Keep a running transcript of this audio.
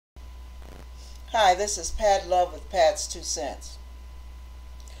Hi, this is Pat Love with Pat's 2 Cents.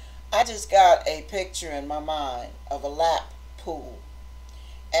 I just got a picture in my mind of a lap pool.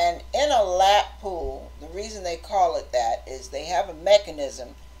 And in a lap pool, the reason they call it that is they have a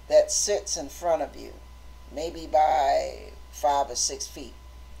mechanism that sits in front of you, maybe by 5 or 6 feet.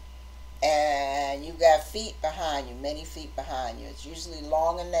 And you got feet behind you, many feet behind you. It's usually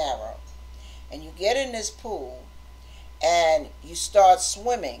long and narrow. And you get in this pool and you start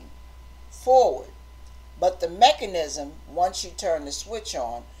swimming forward. But the mechanism, once you turn the switch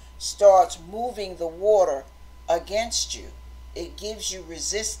on, starts moving the water against you. It gives you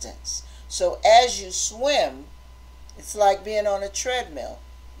resistance. So as you swim, it's like being on a treadmill.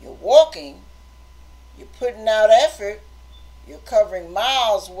 You're walking, you're putting out effort, you're covering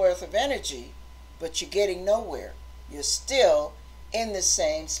miles worth of energy, but you're getting nowhere. You're still in the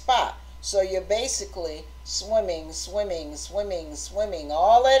same spot. So you're basically swimming,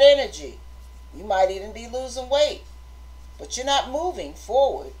 all that energy. You might even be losing weight, but you're not moving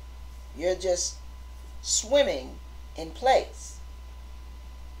forward. You're just swimming in place.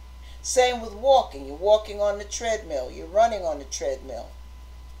 Same with walking. You're walking on the treadmill. You're running on the treadmill.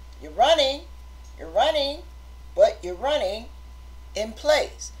 You're running, but you're running in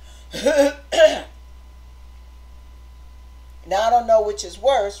place. Now, I don't know which is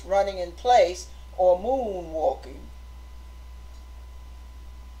worse, running in place or moonwalking.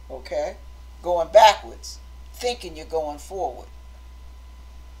 Okay? Going backwards, thinking you're going forward.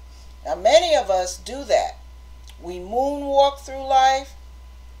 Now, many of us do that. We moonwalk through life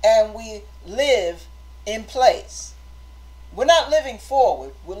and we live in place. We're not living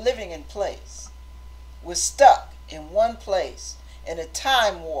forward, we're living in place. We're stuck in one place, in a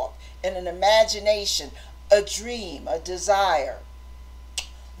time warp, in an imagination, a dream, a desire,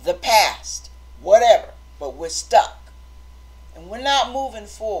 the past, whatever, but we're stuck. And we're not moving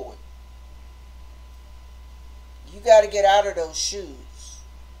forward. You got to get out of those shoes.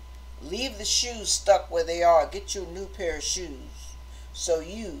 Leave the shoes stuck where they are. Get you a new pair of shoes so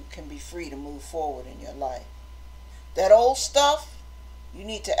you can be free to move forward in your life. That old stuff, you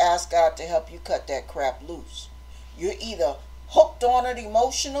need to ask God to help you cut that crap loose. You're either hooked on it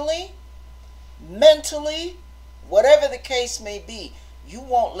emotionally, mentally, whatever the case may be, you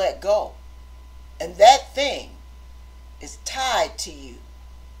won't let go. And that thing is tied to you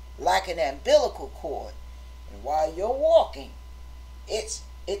like an umbilical cord. And while you're walking, it's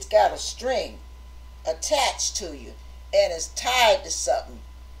got a string attached to you and it's tied to something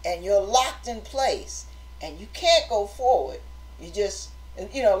and you're locked in place and you can't go forward. You just,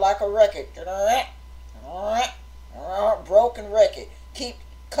 like a record, broken record. Keep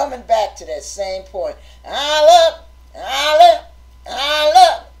coming back to that same point. I love.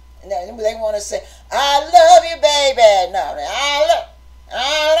 And then they want to say, I love you, baby. No,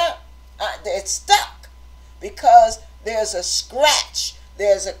 I love. It's stuck because there's a scratch,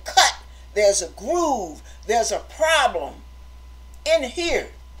 there's a cut, there's a groove, there's a problem in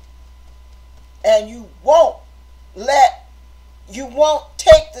here. And you won't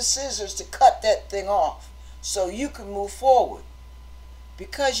take the scissors to cut that thing off so you can move forward.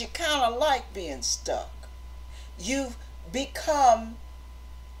 Because you kind of like being stuck. You've become,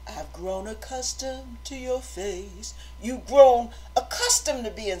 I've grown accustomed to your face. You've grown accustomed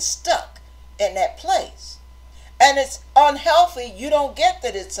to being stuck in that place. And it's unhealthy. You don't get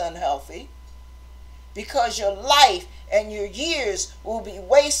that it's unhealthy because your life and your years will be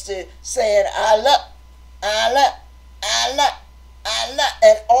wasted saying, I love,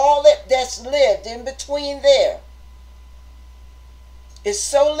 and all that's lived in between there is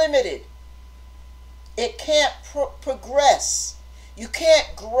so limited. It can't progress. You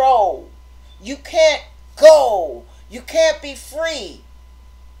can't grow. You can't go. You can't be free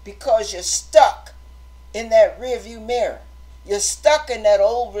because you're stuck in that rearview mirror. You're stuck in that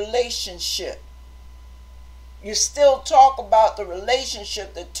old relationship. You still talk about the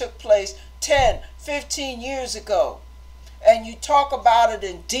relationship that took place 10, 15 years ago. And you talk about it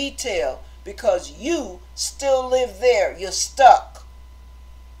in detail because you still live there. You're stuck.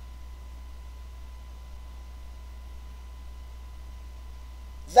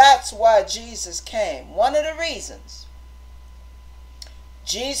 That's why Jesus came. One of the reasons.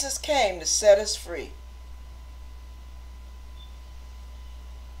 Jesus came to set us free.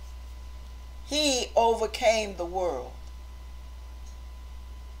 He overcame the world.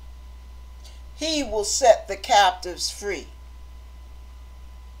 He will set the captives free.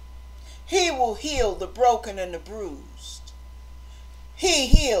 He will heal the broken and the bruised. He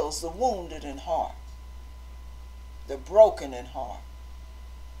heals the wounded in heart, the broken in heart.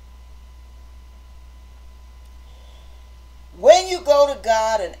 When you go to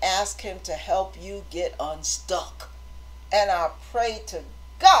God and ask him to help you get unstuck. And I pray to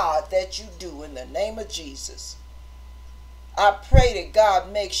God that you do in the name of Jesus. I pray that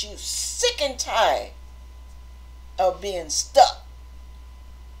God makes you sick and tired of being stuck,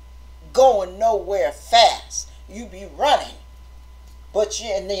 going nowhere fast. You be running, but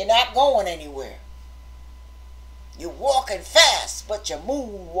you're not going anywhere. You're walking fast, but you're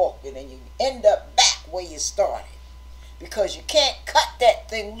moonwalking, and you end up back where you started because you can't cut that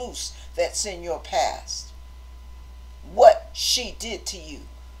thing loose that's in your past. What she did to you,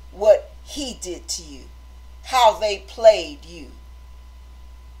 what he did to you, how they played you.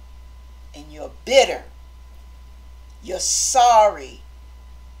 And you're bitter, you're sorry,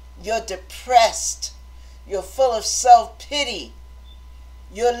 you're depressed, you're full of self-pity.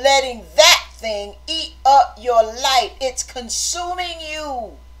 You're letting that thing eat up your light. It's consuming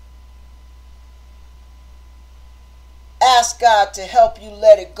you. Ask God to help you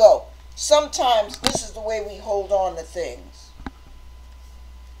let it go. Sometimes this is the way we hold on to things.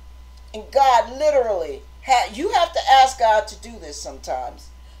 And God literally, you have to ask God to do this sometimes,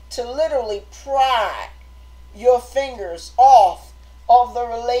 to literally pry your fingers off of the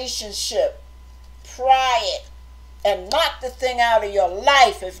relationship. Pry it and knock the thing out of your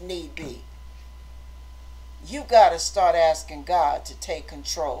life if need be. You got to start asking God to take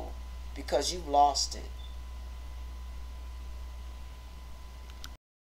control because you've lost it.